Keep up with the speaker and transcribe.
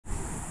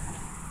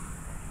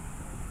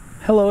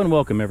Hello and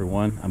welcome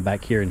everyone. I'm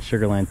back here in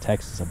Sugar Land,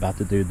 Texas, about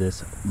to do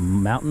this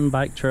mountain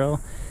bike trail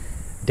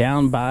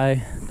down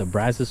by the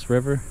Brazos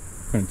River.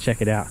 We're going to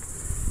check it out,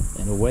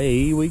 and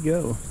away we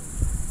go.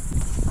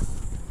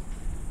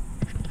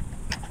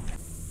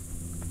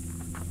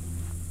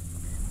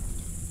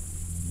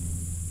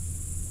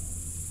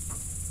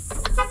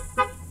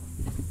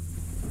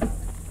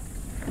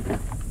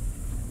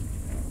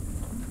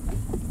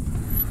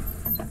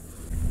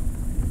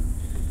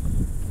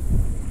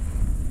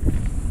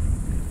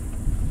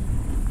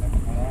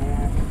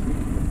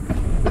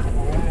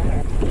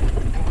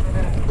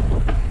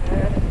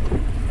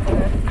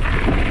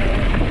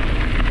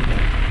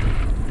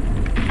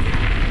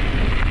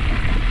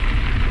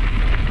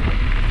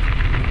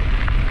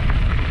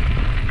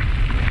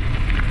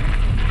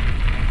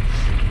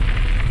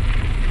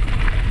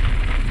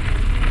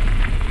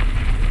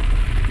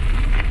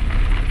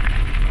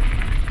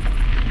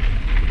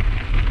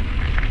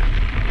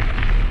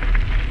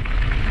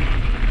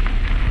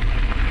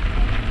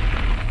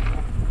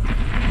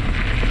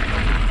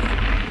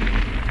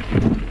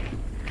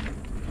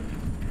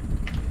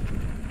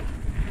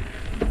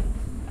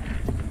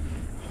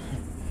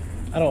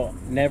 I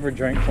don't never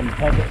drink from the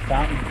public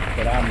fountain,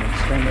 but I'm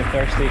extremely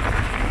thirsty.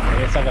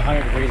 It's like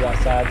 100 degrees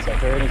outside, so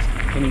if there are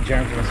any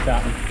germs in this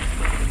fountain,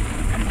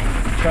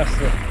 I trust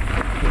that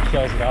it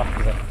kills it off,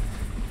 because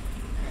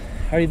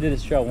I already did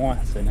this trail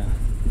once and I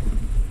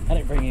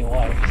didn't bring any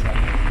water. So.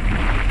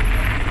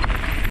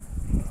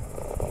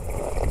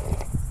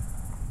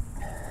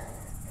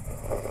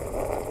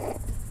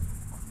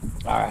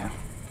 All right.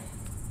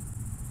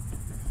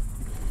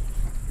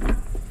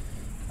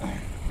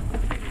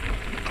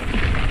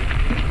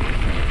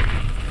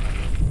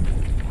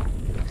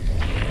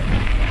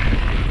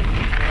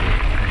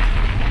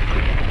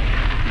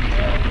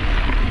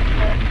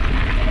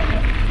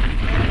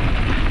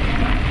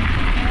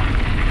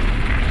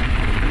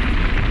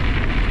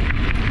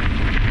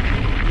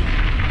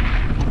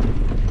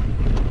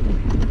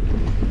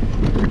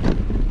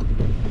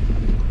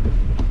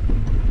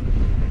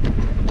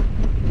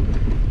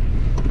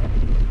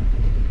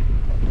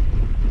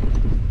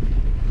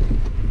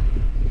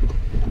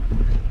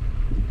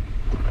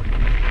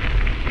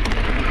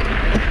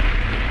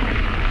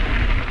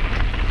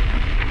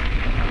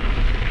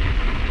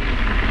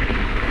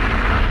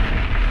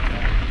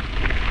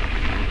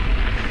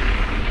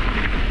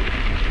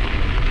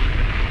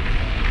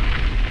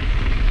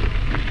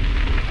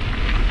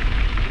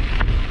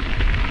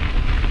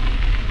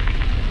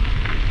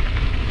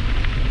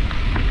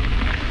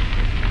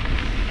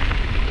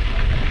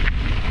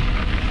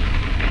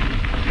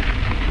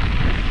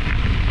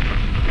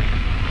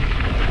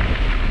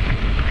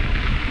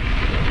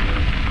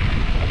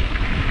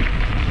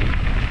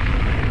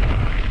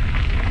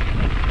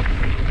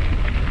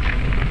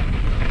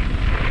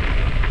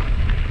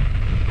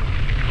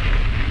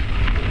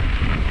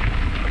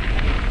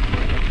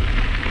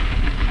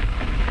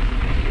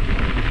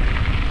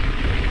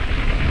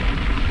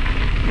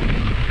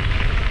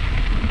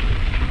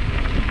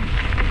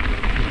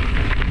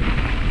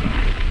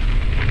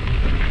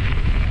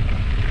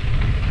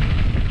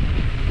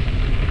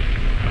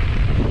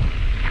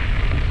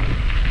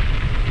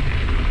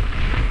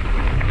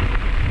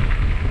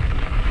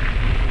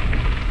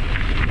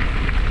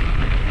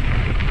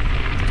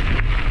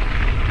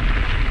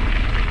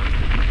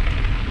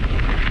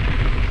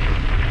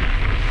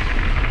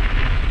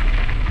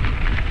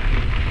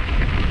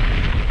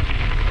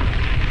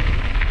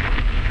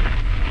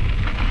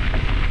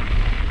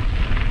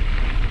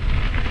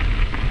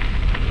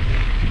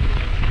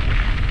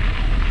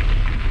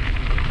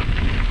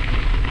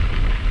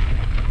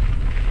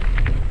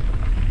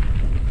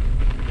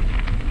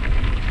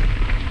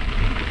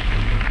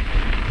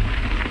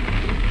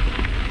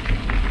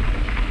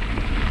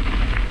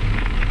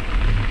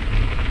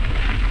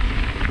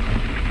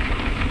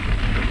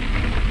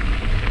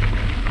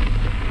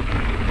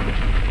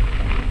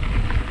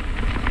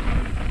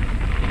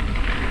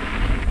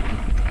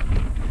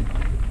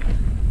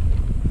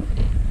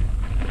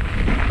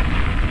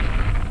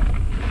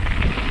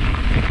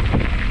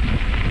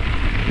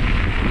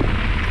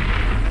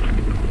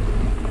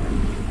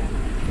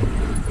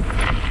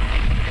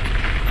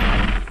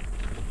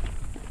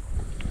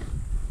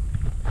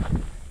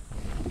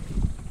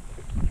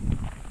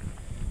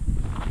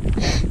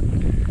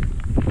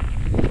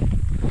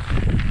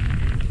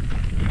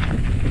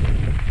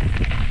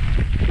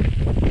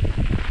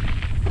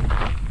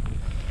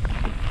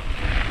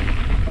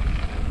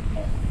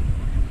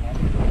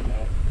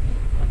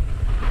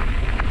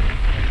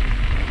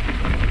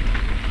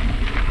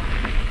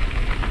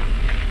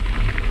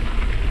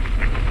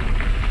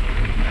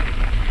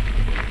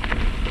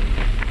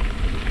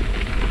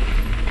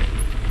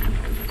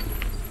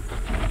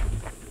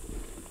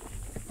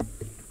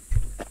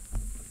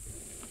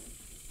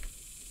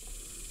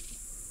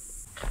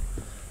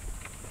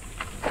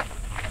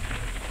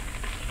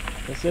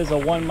 This is a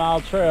 1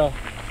 mile trail,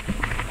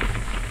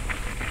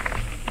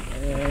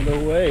 and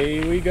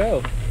away we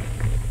go.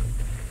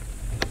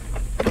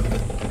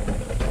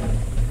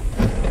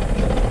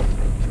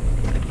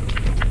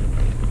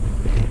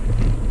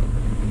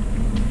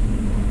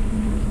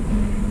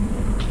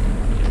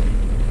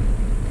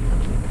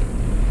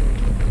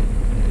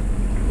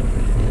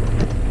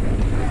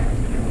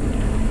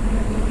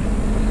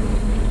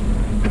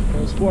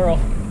 squirrel.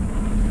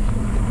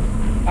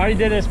 I already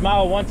did this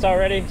mile once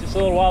already, just a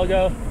little while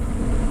ago.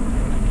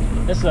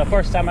 This is the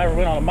first time I ever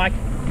went on a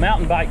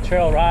mountain bike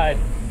trail ride.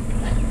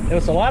 It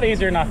was a lot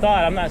easier than I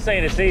thought. I'm not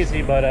saying it's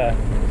easy, but I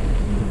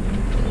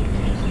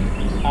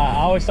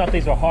always thought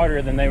these were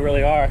harder than they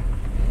really are.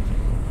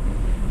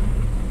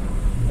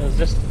 It was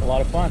just a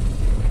lot of fun,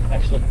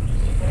 actually.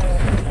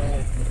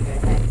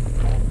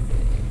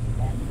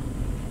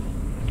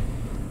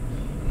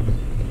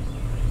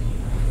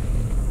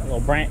 A little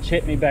branch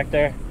hit me back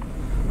there.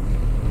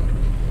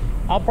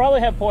 I'll probably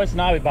have poison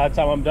ivy by the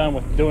time I'm done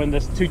with doing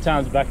this 2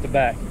 times back to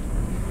back.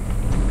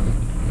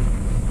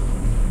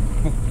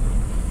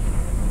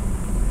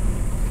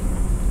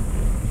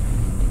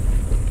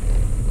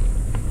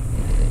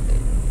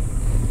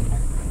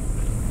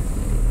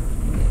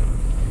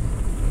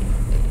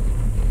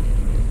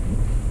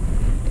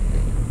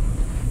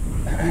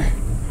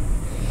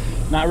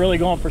 Not really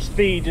going for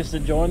speed, just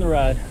enjoying the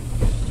ride.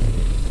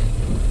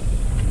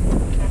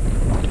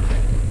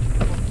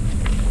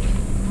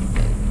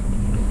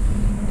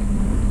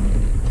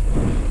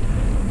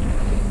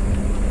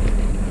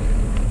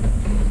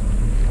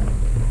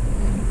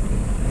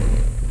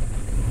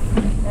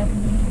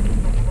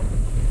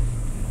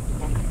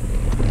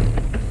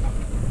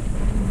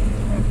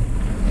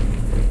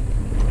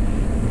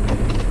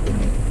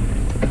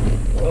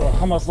 Oh,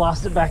 almost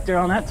lost it back there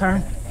on that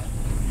turn.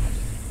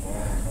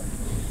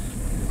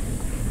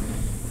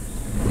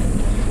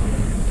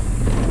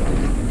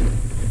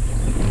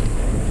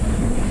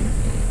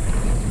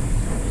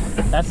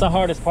 That's the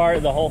hardest part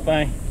of the whole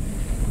thing.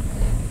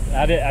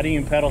 I didn't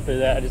even pedal through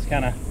that. I just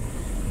kind of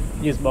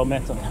used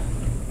momentum.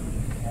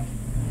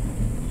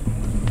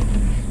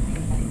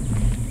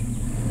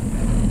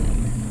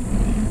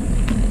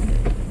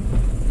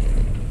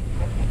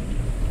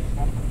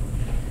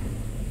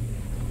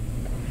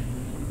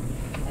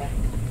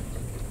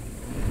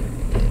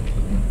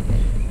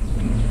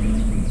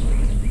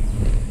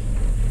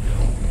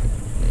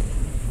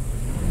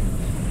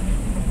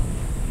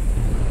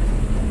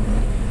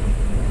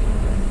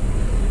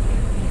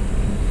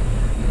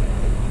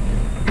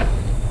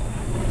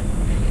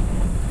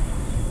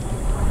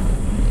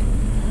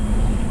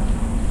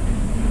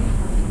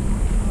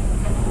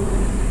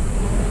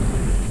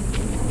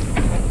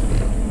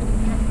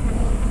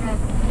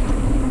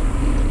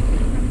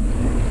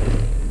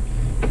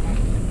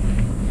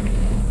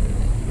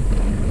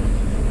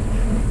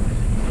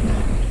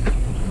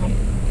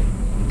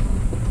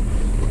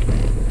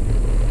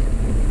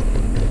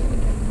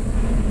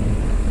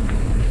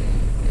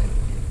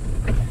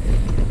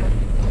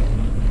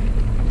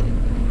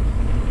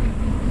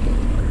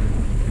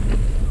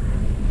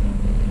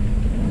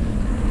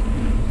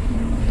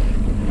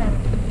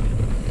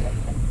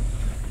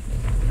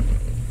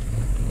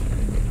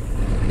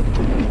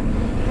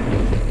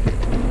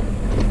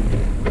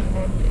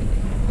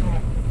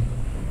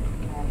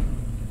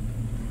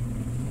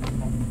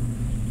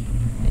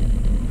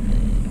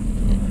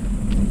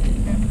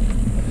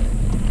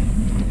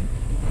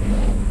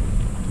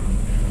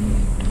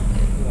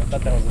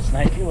 That was a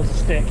snake. It was a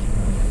stick.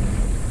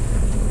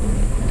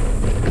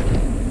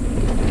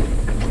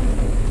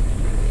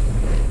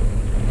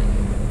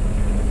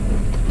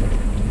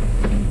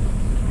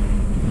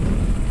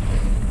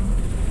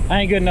 I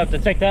ain't good enough to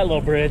take that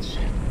little bridge.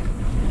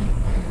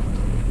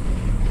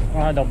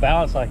 I don't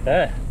balance like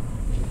that.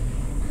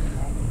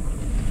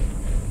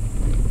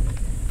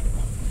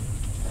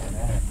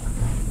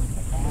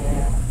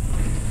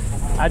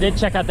 I did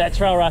check out that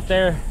trail right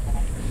there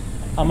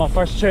on my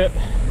first trip.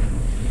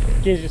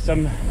 Gives you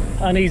some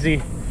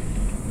uneasy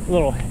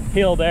little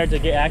hill there to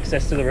get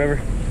access to the river.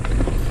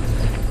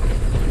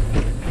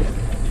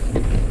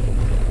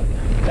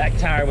 Back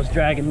tire was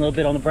dragging a little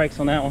bit on the brakes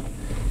on that one.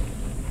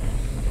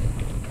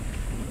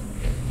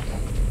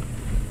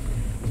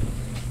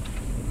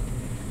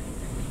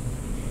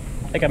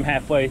 I think I'm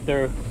halfway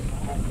through.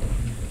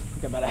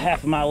 Got about a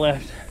half a mile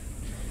left.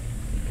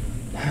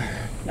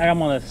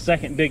 I'm on the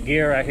second big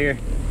gear right here,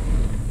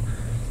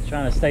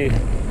 trying to stay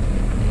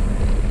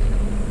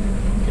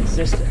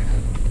consistent.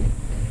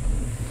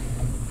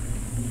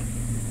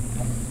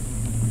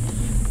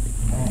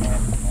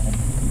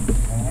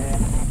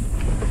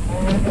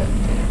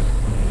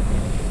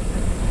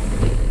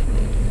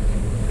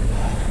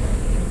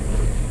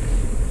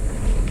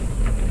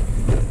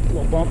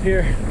 Little bump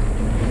here.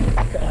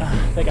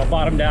 I think I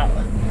bottomed out.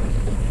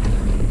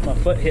 My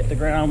foot hit the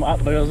ground,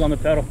 but it was on the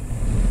pedal.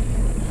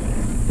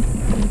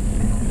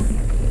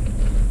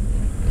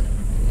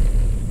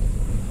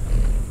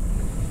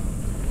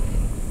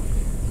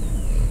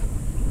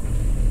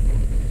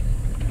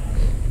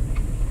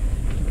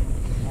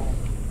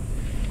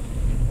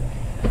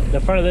 The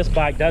front of this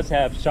bike does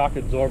have shock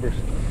absorbers,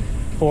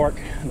 fork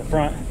in the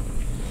front.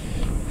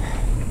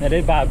 I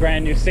did buy a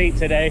brand new seat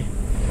today.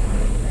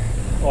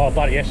 Well, I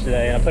bought it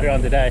yesterday and I put it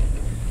on today.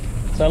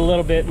 So a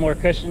little bit more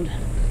cushioned.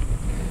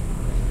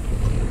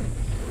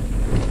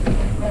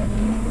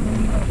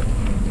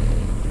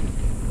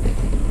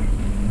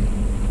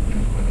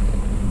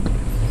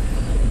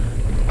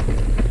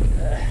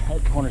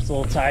 corner's a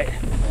little tight.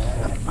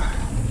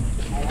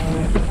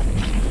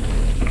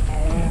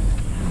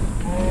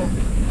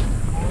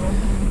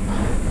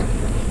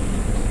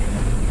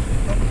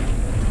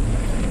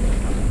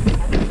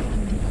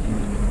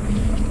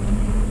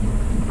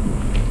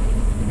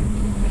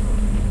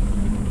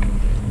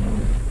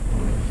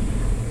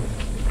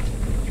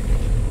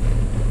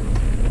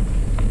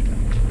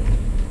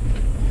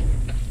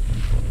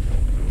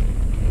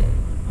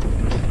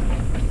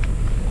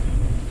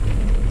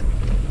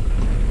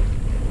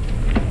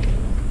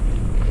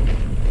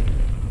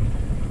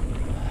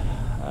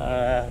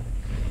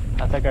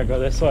 I think I'll go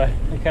this way.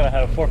 They kind of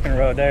had a fork in the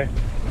road there.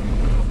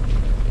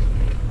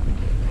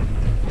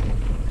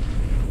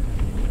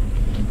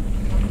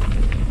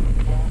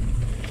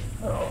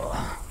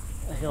 Oh,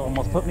 the hill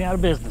almost put me out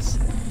of business.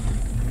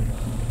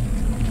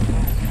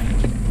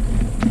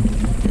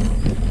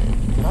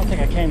 I don't think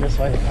I came this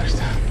way the first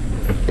time.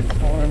 I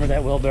don't remember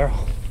that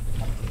wheelbarrow.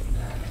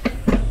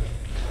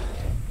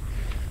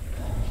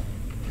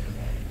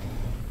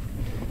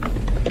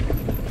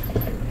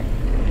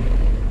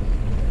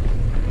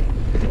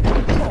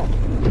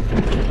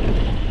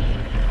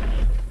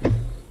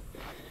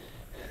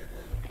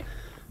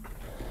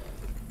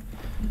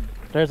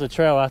 There's a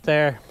trail out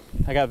there.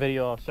 I got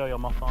video I'll show you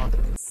on my phone.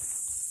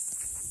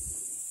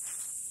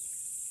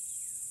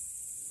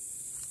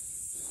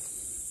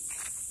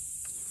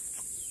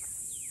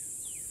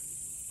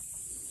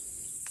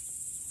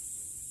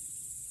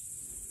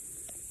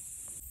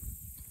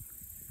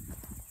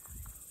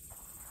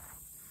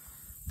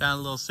 Found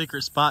a little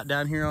secret spot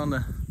down here on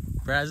the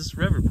Brazos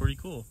River. Pretty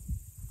cool.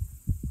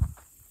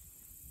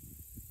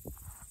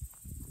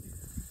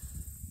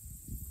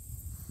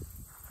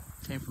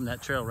 Came from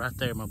that trail right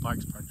there. My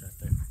bike's parked right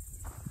there.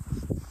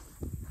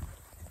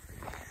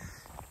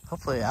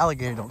 Hopefully an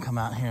alligator don't come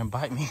out here and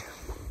bite me.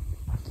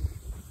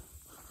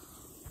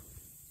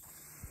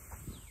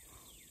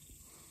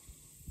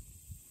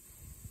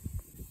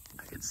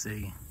 I can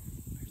see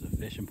there's a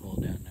fishing pole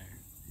down there.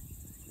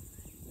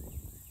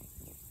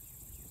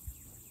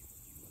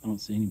 I don't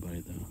see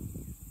anybody though.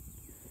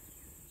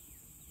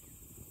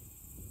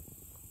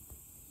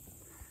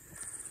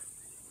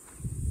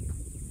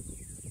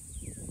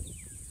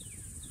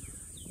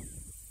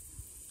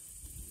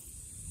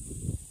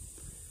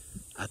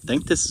 I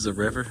think this is a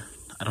river.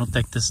 I don't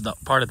think this is the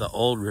part of the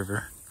old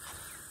river.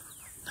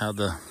 How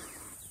the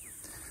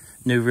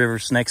new river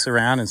snakes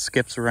around and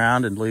skips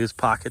around and leaves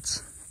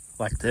pockets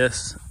like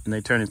this and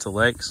they turn into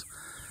lakes.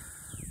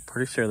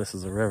 Pretty sure this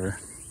is a river.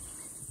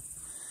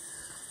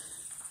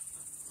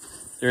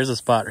 There's a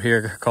spot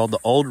here called the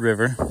Old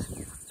River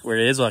where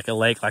it is like a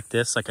lake like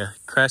this, like a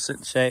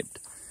crescent shaped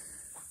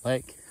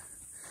lake.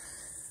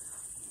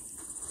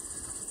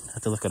 I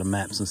have to look at the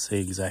maps and see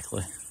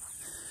exactly.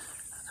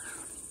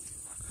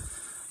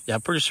 Yeah,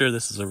 I'm pretty sure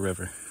this is a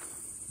river.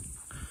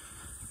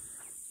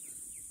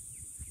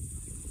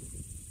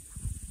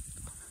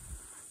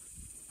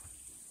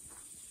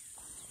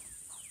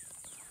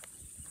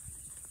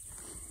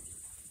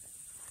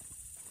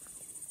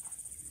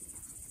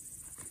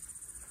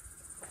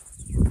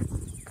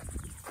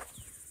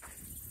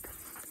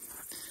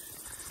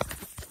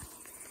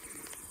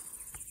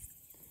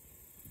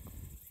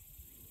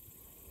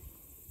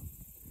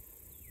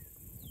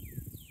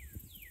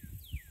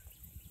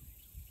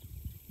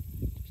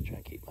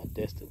 Keep my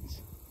distance.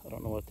 I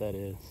don't know what that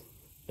is.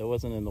 That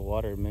wasn't in the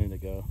water a minute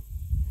ago.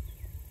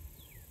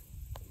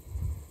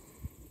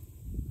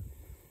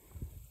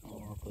 I don't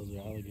know if those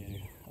are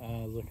alligator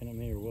eyes looking at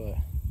me or what.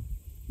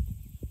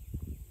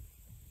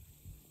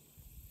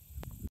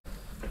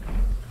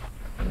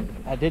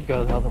 I did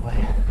go the other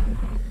way,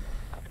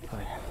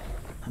 but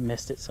I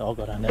missed it, so I'll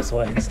go down this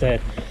way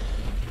instead.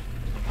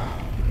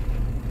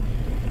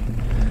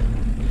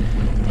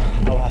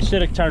 Oh, I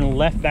should have turned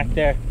left back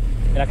there,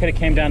 and I could have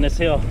came down this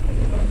hill.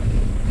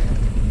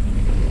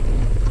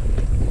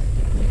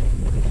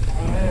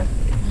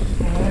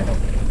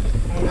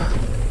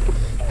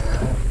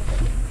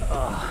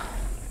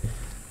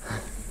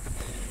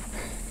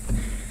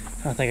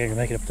 I don't think I can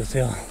make it up this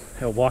hill.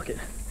 I'll walk it.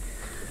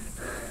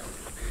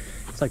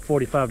 It's like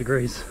 45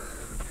 degrees.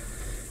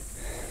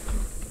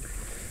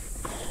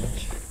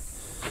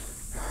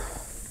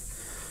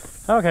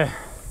 Okay.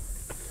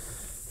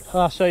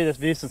 I'll show you this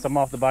view since I'm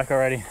off the bike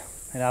already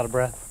and out of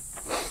breath.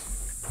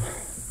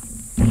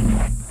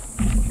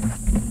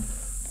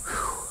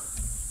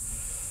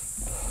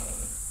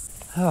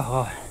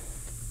 Oh.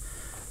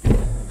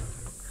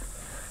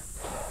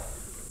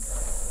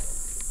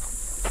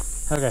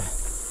 Okay,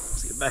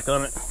 let's get back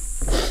on it.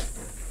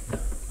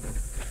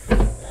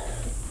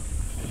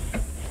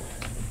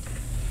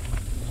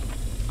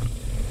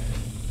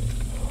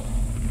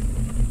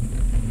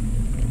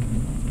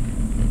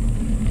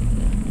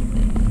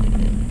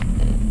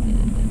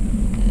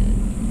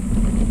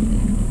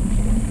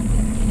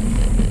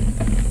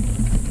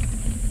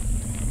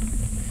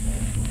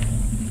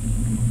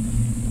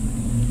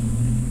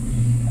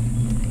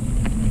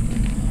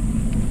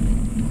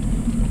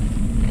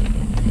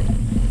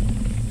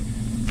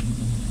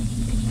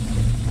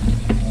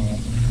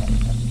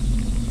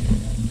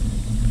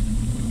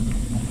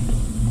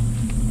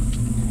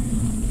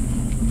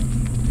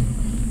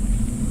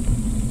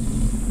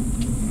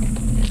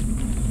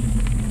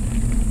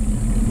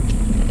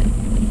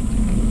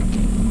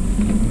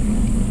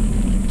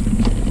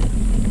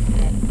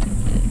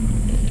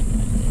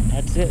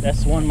 That's it.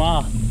 That's 1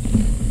 mile.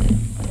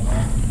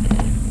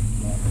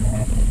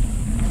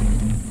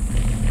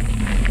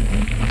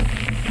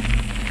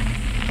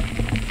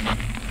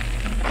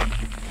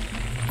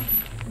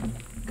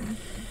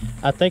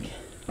 I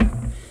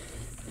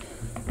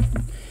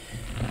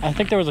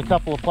think there was a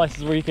couple of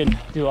places where you could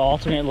do an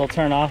alternate little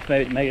turn off,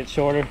 maybe make it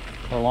shorter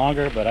or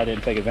longer, but I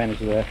didn't take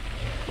advantage of that.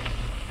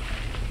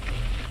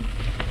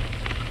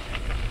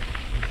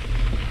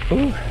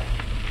 Ooh,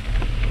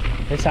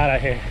 it's hot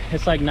out here.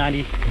 It's like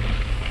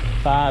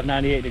 95,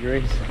 98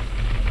 degrees.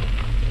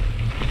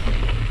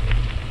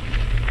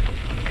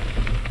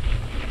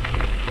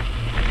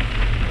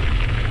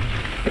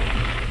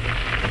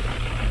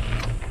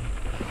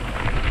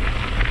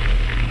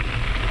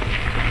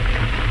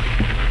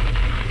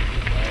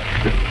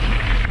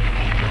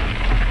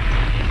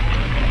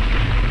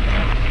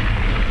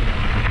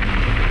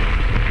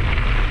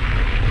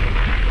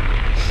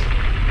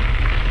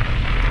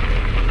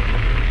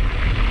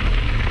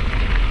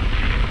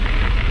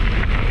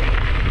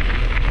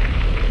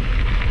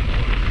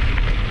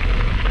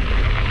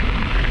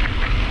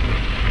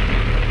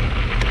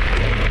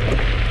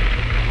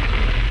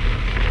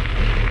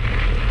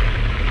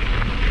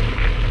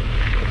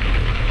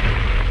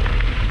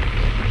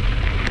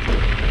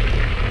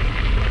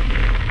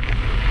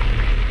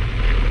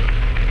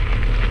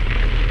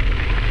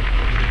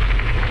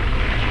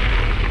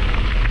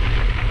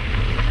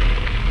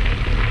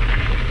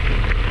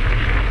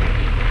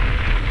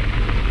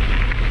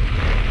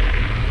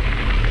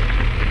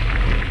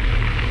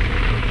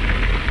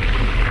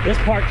 This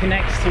park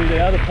connects to the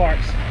other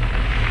parks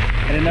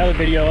in another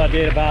video I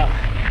did about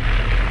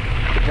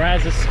the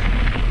Brazos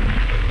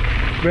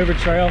River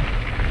Trail.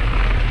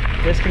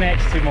 This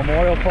connects to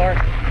Memorial Park.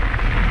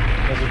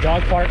 There's a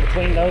dog park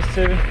between those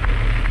two.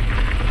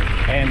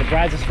 And the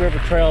Brazos River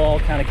Trail all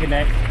kind of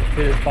connect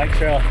to this bike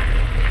trail.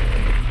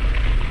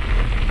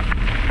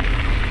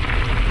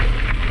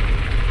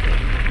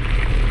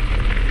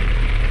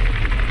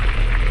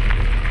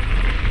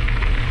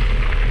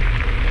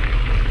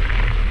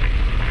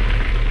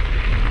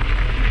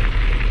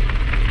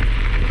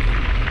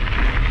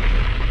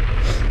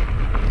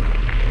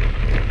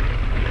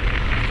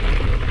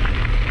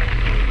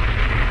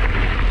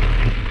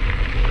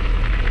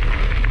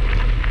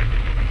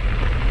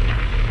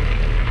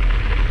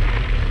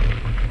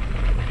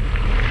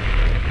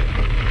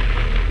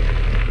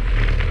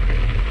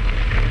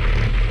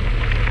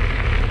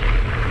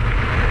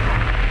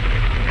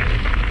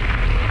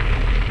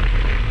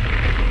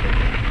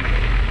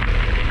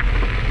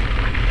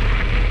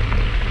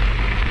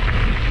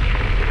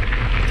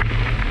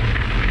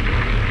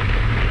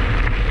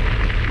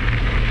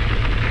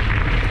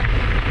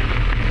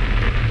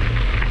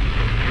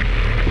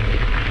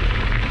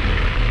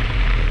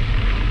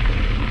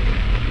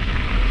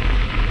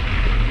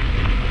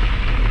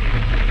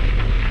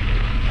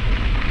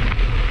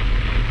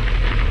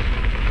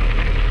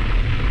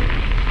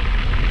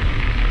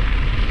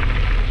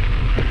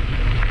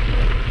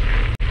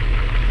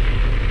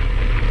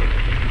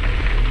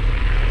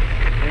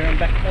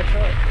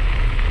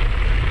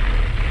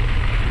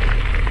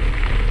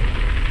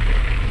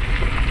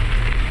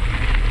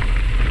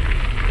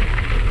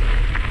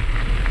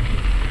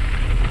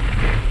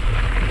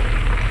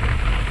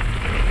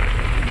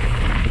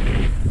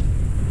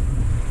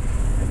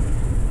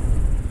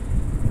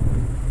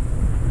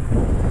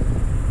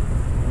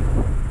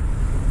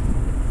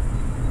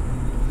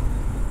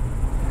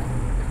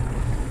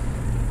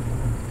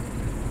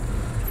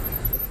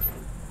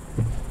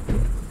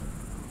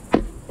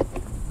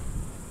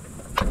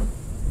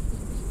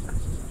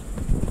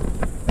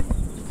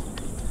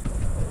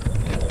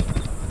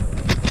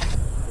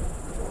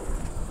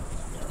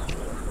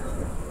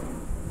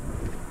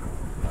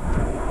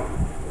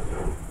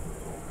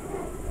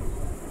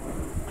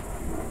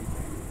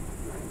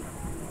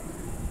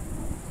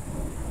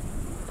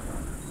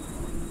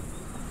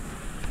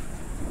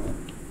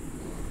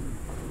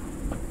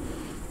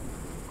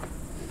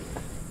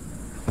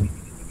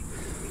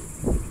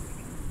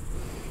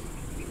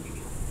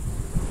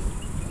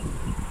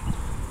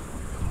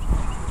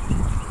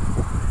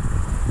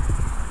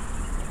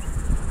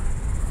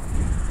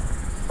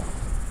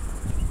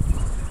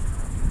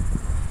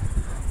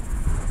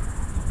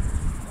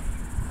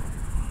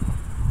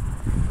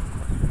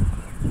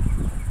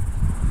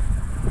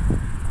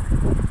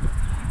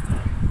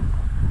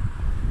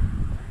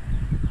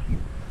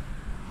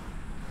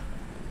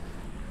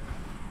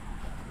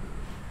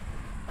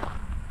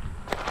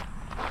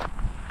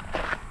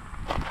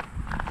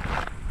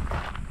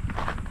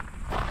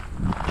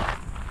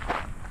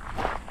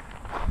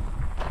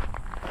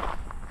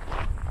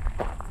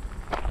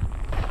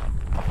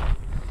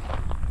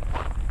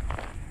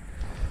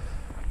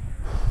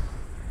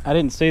 I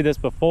didn't see this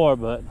before,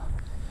 but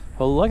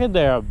look at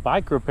their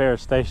bike repair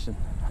station.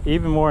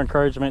 Even more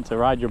encouragement to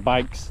ride your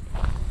bikes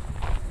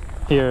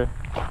here.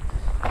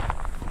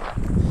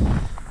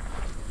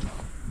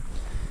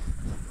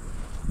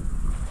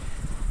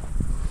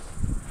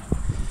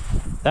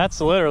 That's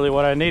literally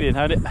what I needed.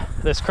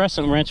 This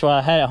crescent wrench what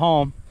I had at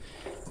home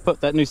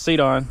put that new seat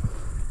on.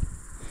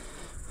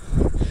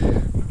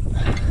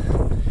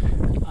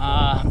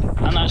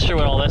 I'm not sure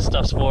what all this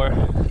stuff's for.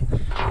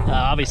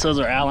 Obviously those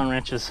are Allen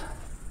wrenches.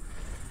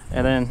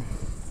 And then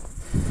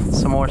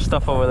some more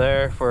stuff over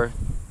there for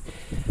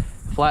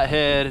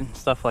flathead and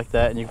stuff like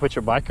that. And you can put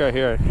your bike right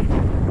here.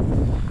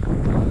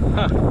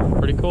 Huh,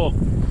 pretty cool.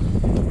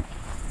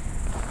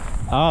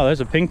 Oh, there's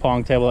a ping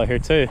pong table out here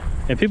too.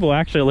 And people are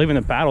actually leaving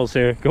the paddles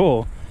here.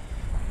 Cool.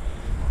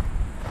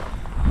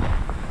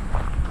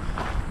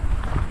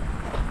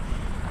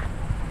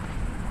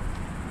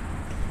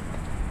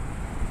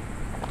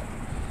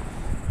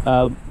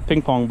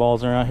 Ping pong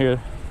balls are out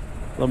here.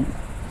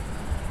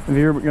 If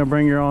you're gonna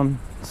bring your own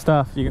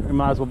stuff, you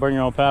might as well bring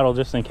your own paddle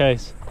just in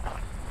case.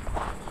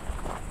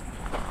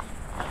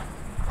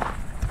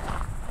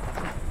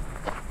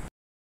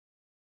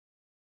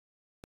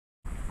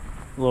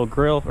 A little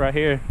grill right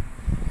here.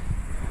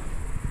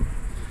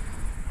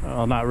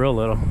 Oh, not real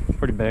little,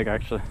 pretty big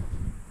actually.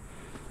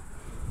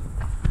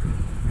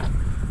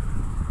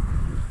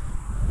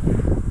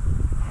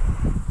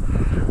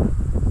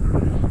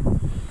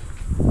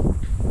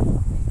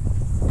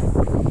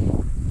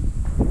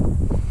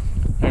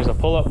 There's a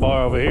pull-up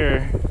bar over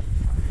here.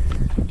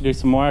 Do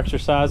some more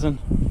exercising.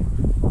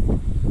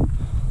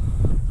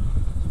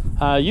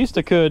 I used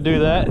to could do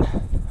that.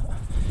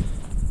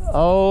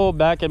 Oh,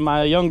 back in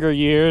my younger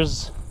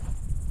years.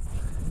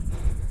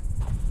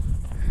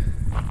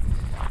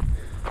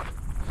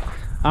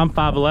 I'm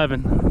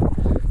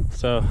 5'11",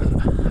 so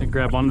I can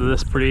grab onto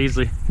this pretty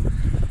easily.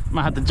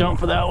 Might have to jump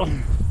for that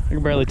one. I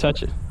can barely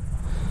touch it.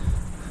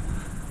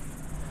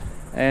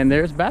 And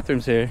there's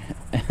bathrooms here.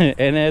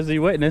 And as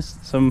you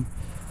witnessed, some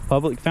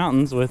public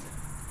fountains with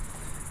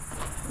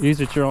use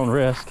at your own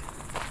risk.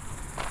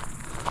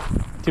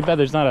 Too bad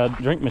there's not a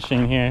drink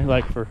machine here,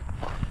 like for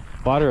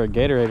water or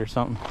Gatorade or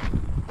something.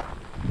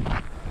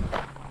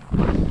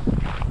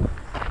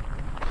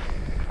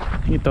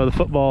 You could throw the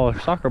football or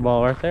soccer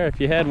ball right there if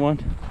you had one.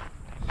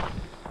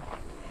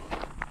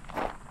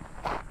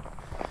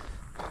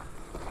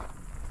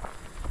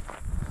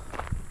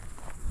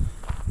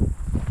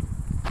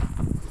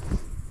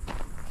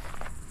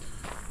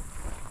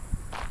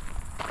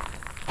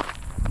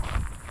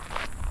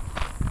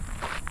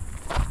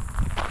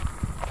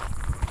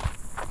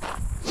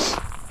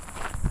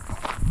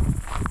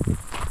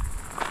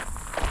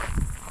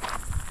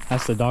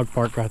 That's the dog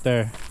park right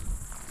there.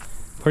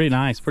 Pretty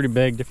nice, pretty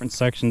big, different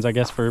sections, I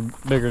guess, for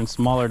bigger and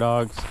smaller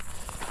dogs.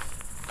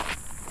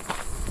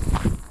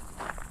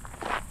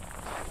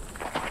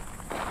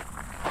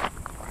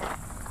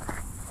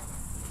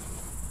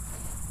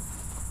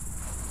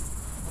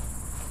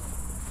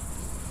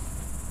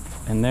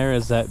 And there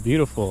is that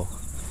beautiful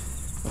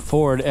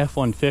Ford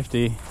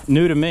F-150,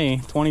 new to me,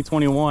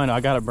 2021.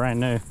 I got it brand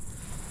new.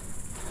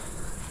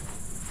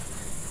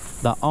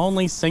 The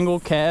only single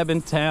cab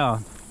in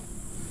town.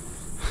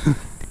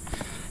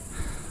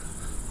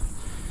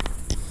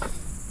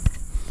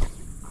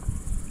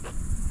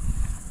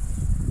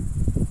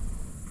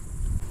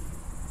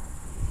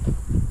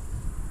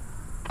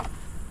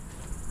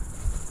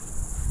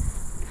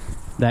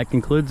 That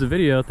concludes the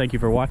video. Thank you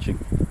for watching.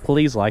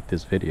 Please like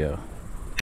this video.